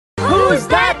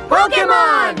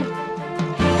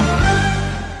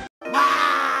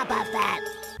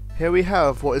Here we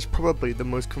have what is probably the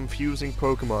most confusing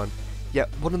Pokemon, yet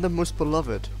one of the most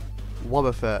beloved,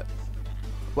 Wobbuffet.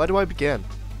 Where do I begin?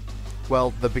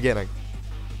 Well, the beginning.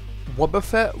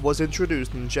 Wobbuffet was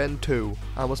introduced in Gen 2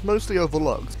 and was mostly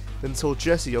overlooked until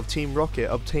Jessie of Team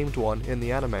Rocket obtained one in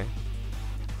the anime.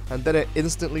 And then it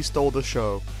instantly stole the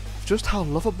show, just how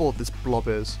lovable this blob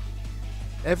is.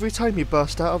 Every time he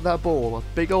burst out of that ball,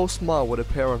 a big old smile would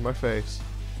appear on my face.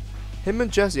 Him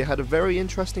and Jessie had a very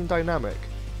interesting dynamic.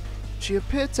 She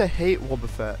appeared to hate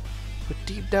Wobbuffet, but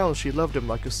deep down she loved him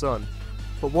like a son.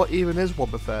 But what even is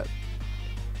Wobbuffet?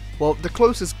 Well, the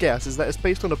closest guess is that it's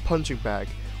based on a punching bag,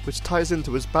 which ties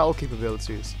into his battle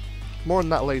capabilities. More on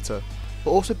that later. But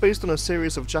also based on a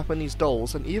series of Japanese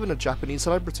dolls and even a Japanese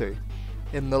celebrity,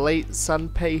 in the late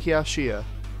Sanpei Hiyashia.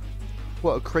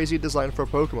 What a crazy design for a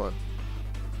Pokemon.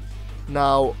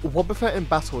 Now, Wobbuffet in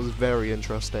battle is very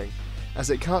interesting,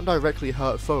 as it can't directly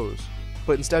hurt foes,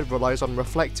 but instead relies on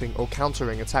reflecting or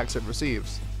countering attacks it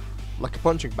receives, like a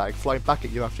punching bag flying back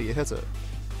at you after you hit it.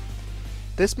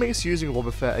 This makes using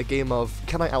Wobbuffet a game of,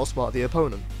 can I outsmart the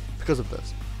opponent, because of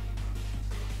this.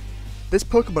 This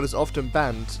Pokemon is often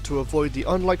banned to avoid the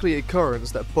unlikely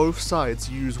occurrence that both sides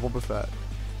use Wobbuffet,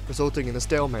 resulting in a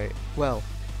stalemate. Well,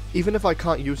 even if I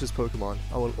can't use this Pokemon,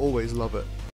 I will always love it.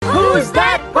 Who's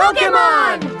that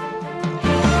Pokemon?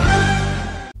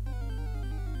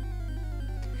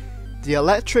 The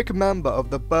electric member of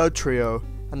the bird trio,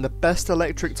 and the best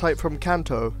electric type from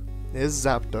Kanto, is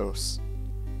Zapdos.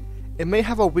 It may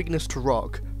have a weakness to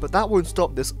rock, but that won't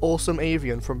stop this awesome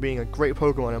avian from being a great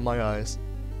Pokemon in my eyes.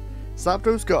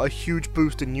 Zapdos got a huge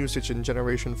boost in usage in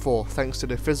Generation 4 thanks to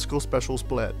the physical special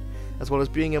split, as well as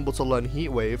being able to learn Heat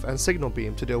Wave and Signal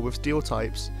Beam to deal with steel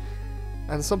types,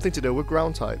 and something to deal with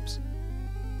ground types.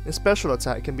 Its special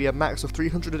attack can be a max of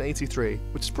 383,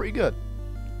 which is pretty good.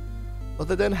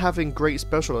 Other than having great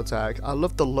special attack, I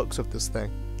love the looks of this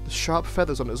thing. The sharp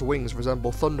feathers on its wings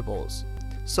resemble thunderbolts.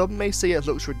 Some may say it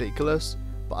looks ridiculous,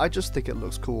 but I just think it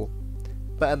looks cool.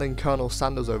 Better than Colonel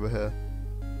Sanders over here.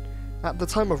 At the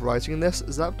time of writing this,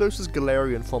 Zapdos'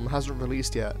 Galarian form hasn't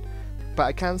released yet, but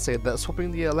I can say that swapping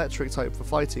the electric type for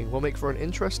fighting will make for an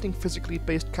interesting physically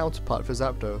based counterpart for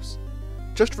Zapdos.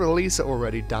 Just release it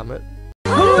already, damn it.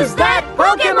 Who's that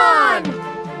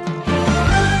Pokemon?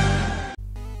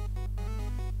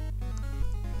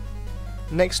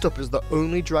 Next up is the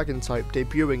only dragon type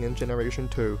debuting in Generation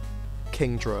 2,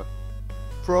 Kingdra.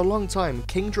 For a long time,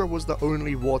 Kingdra was the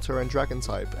only water and dragon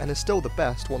type, and is still the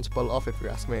best one to pull off if you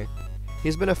ask me.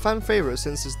 He's been a fan favourite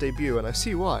since his debut, and I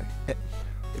see why.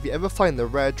 If you ever find the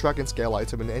rare dragon scale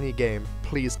item in any game,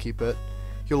 please keep it.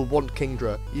 You'll want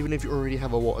Kingdra, even if you already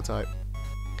have a water type.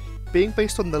 Being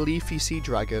based on the leafy sea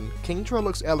dragon, Kingdra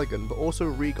looks elegant but also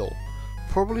regal,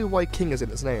 probably why King is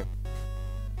in its name.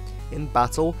 In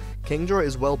battle, Kingdra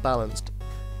is well balanced,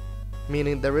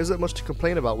 meaning there isn't much to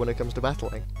complain about when it comes to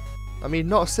battling. I mean,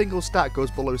 not a single stat goes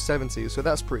below 70, so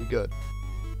that's pretty good.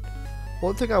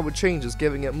 One thing I would change is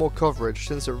giving it more coverage,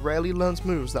 since it rarely learns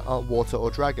moves that aren't water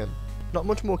or dragon. Not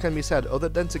much more can be said other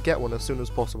than to get one as soon as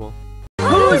possible.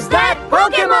 Who's that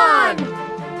Pokemon?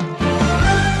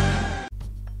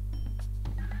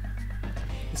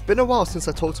 It's been a while since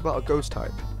I talked about a ghost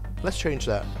type. Let's change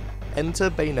that. Enter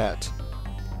Baynet.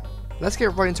 Let's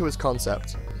get right into its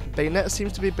concept. Baynet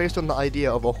seems to be based on the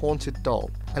idea of a haunted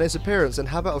doll, and its appearance and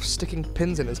habit of sticking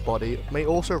pins in its body may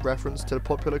also reference to the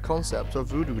popular concept of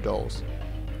voodoo dolls.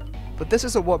 But this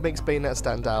isn't what makes Baynet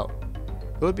stand out.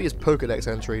 It would be his Pokédex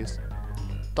entries.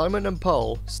 Diamond and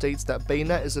Pearl states that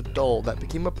Baynet is a doll that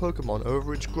became a Pokemon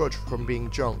over its grudge from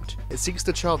being junked. It seeks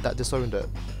the child that disowned it.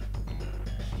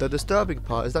 The disturbing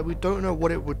part is that we don't know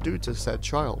what it would do to said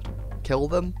child. Kill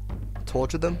them?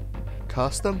 Torture them?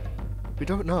 Curse them? We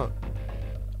don't know.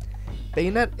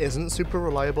 Baynet isn't super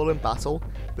reliable in battle,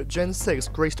 but Gen 6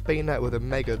 graced Baynet with a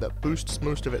Mega that boosts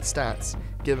most of its stats,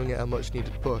 giving it a much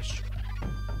needed push.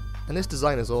 And this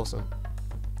design is awesome.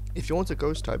 If you want a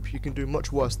ghost type, you can do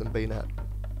much worse than Baynet.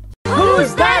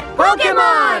 Who's that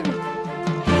Pokemon?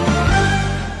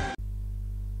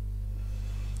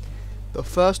 The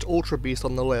first Ultra Beast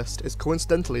on the list is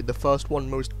coincidentally the first one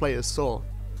most players saw,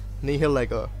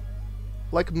 Nihilego.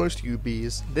 Like most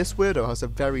UBs, this weirdo has a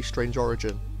very strange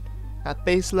origin. At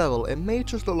base level, it may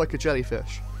just look like a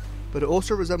jellyfish, but it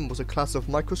also resembles a class of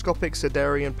microscopic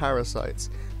Siderian parasites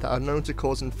that are known to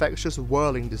cause infectious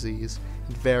whirling disease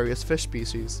in various fish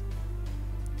species.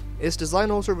 Its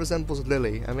design also resembles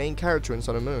Lily, a main character in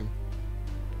Sun and Moon.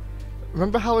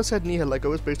 Remember how I said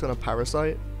Nihilego is based on a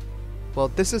parasite? Well,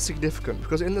 this is significant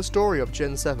because in the story of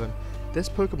Gen 7, this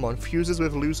Pokemon fuses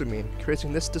with Lusamine,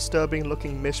 creating this disturbing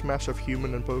looking mishmash of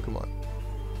human and Pokemon.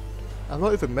 I've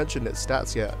not even mentioned its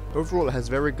stats yet. Overall it has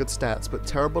very good stats, but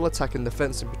terrible attack and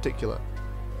defense in particular.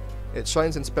 It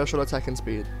shines in special attack and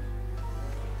speed.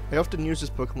 I often use this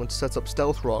Pokemon to set up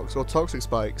Stealth Rocks or Toxic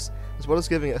Spikes, as well as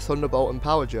giving it Thunderbolt and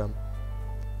Power Gem.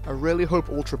 I really hope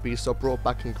Ultra Beasts are brought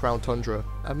back in Crown Tundra.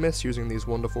 I miss using these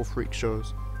wonderful freak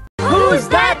shows. Who's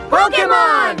that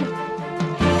Pokemon?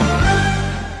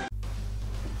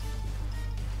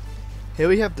 Here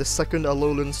we have the second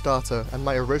Alolan starter and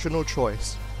my original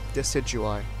choice,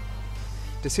 Decidueye.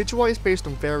 Decidueye is based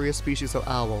on various species of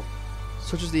owl,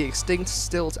 such as the extinct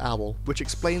stilt owl, which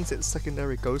explains its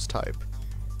secondary ghost type.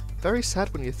 Very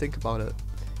sad when you think about it.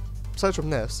 Aside from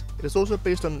this, it is also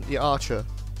based on the archer,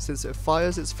 since it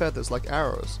fires its feathers like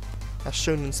arrows, as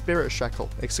shown in Spirit Shackle,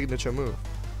 a signature move.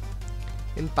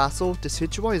 In battle,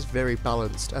 Decidueye is very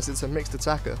balanced, as it's a mixed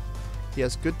attacker. He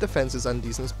has good defenses and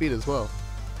decent speed as well.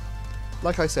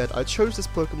 Like I said, I chose this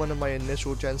Pokemon in my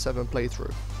initial Gen 7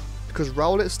 playthrough, because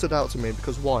Rowlet stood out to me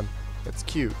because 1. It's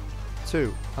cute,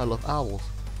 2. I love owls,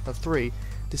 and 3.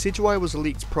 Decidueye was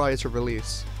leaked prior to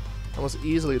release, and was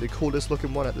easily the coolest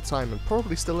looking one at the time and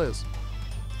probably still is.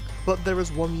 But there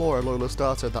is one more Alola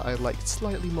starter that I liked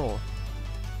slightly more.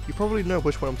 You probably know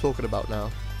which one I'm talking about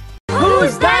now.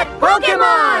 Who's that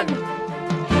Pokemon?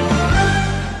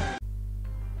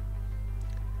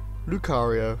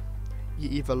 Lucario. You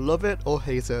either love it or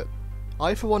hate it.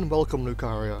 I for one welcome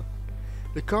Lucario.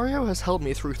 Lucario has helped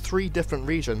me through 3 different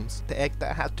regions. The egg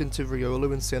that hatched into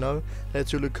Riolu and Sinnoh led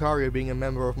to Lucario being a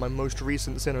member of my most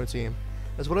recent Sinnoh team,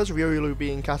 as well as Riolu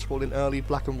being catapulted in early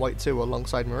Black and White 2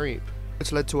 alongside Mareep,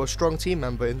 which led to a strong team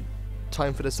member in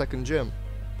time for the second gym.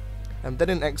 And then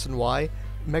in X and Y,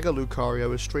 Mega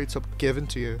Lucario is straight up given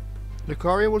to you.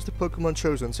 Lucario was the Pokemon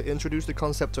chosen to introduce the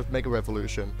concept of Mega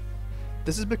Evolution.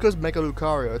 This is because Mega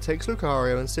Lucario takes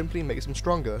Lucario and simply makes him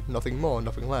stronger, nothing more,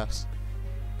 nothing less.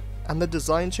 And the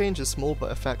design change is small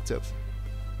but effective.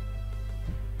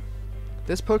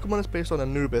 This Pokemon is based on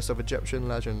Anubis of Egyptian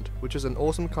legend, which is an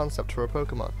awesome concept for a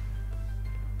Pokemon.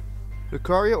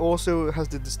 Lucario also has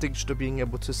the distinction of being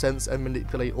able to sense and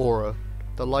manipulate aura,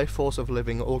 the life force of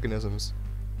living organisms.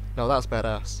 Now that's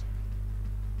badass.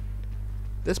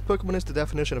 This Pokemon is the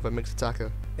definition of a mixed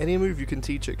attacker. Any move you can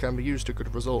teach it can be used to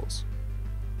good results.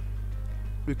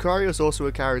 Lucario is also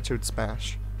a character in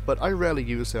Smash, but I rarely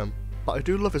use him, but I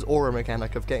do love his aura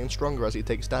mechanic of getting stronger as he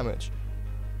takes damage.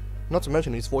 Not to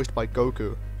mention he's voiced by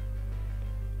Goku.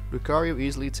 Lucario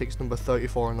easily takes number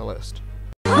 34 on the list.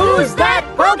 Who's that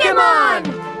Pokemon?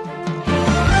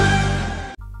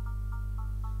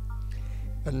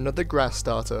 Another grass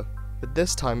starter, but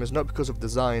this time is not because of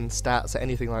design, stats, or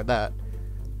anything like that,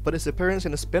 but its appearance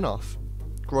in a spin-off,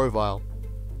 Grovyle.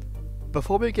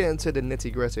 Before we get into the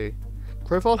nitty gritty,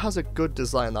 Grovyle has a good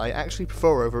design that I actually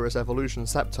prefer over its evolution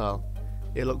Sceptile.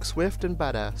 It looks swift and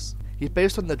badass. He's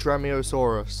based on the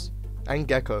Dromaeosaurus and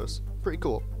geckos, pretty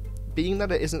cool. Being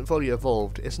that it isn't fully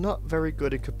evolved, it's not very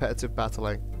good in competitive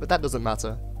battling, but that doesn't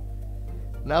matter.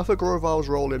 Now for Grovyle's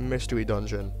role in Mystery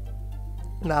Dungeon.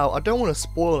 Now, I don't want to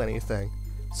spoil anything,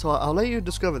 so I'll let you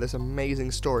discover this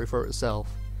amazing story for itself.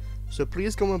 So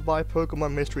please go and buy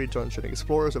Pokemon Mystery Dungeon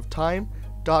Explorers of Time,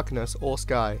 Darkness, or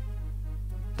Sky.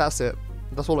 That's it.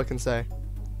 That's all I can say.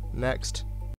 Next.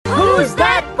 Who's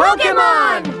that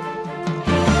Pokemon?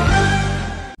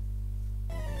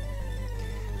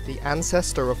 The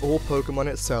ancestor of all Pokemon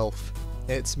itself.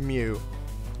 It's Mew.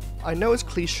 I know it's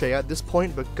cliche at this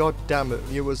point, but god damn it,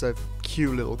 Mew was a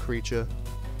cute little creature.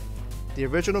 The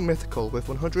original mythical with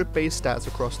 100 base stats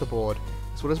across the board,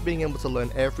 as well as being able to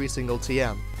learn every single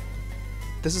TM.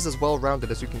 This is as well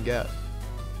rounded as you can get.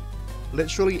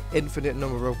 Literally infinite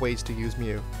number of ways to use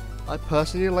Mew. I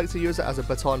personally like to use it as a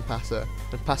baton passer,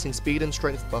 and passing speed and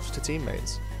strength buffs to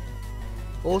teammates.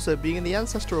 Also, being the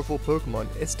ancestor of all Pokemon,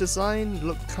 its design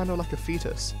looked kinda like a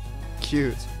fetus.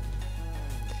 Cute.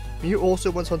 Mew also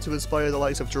went on to inspire the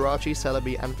likes of Jirachi,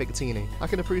 Celebi, and Victini. I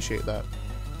can appreciate that.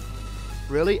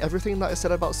 Really, everything that is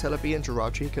said about Celebi and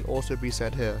Jirachi can also be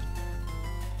said here.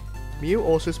 Mew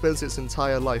also spends its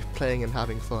entire life playing and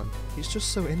having fun. He's just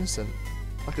so innocent,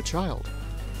 like a child.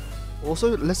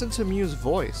 Also, listen to Mew's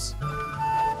voice.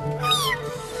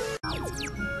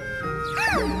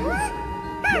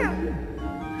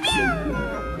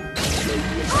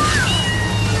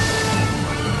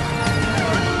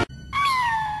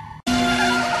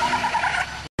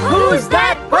 Who's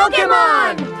that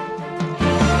Pokemon?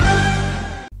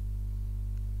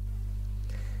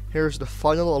 Here's the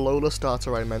final Alola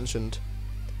starter I mentioned.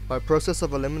 By process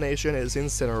of elimination, it's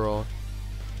Incineroar.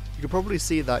 You can probably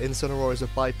see that Incineroar is a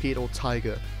bipedal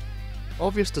tiger.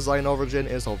 Obvious design origin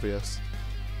is obvious.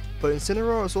 But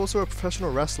Incineroar is also a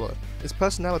professional wrestler. His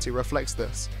personality reflects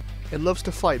this. It loves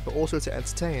to fight but also to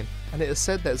entertain, and it is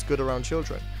said that it's good around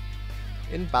children.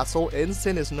 In battle,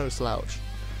 Incin is no slouch.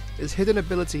 Its hidden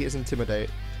ability is Intimidate,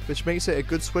 which makes it a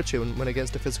good switcher when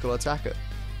against a physical attacker.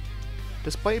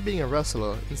 Despite being a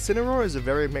wrestler, Incineroar is a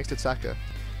very mixed attacker,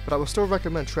 but I would still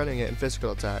recommend training it in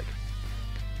physical attack.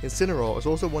 Incineroar is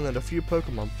also one of the few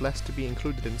Pokemon blessed to be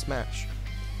included in Smash,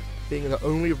 being the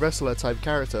only wrestler type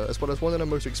character as well as one of the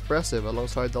most expressive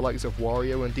alongside the likes of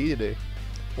Wario and Dedede.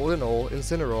 All in all,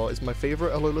 Incineroar is my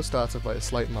favourite Alola starter by a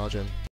slight margin.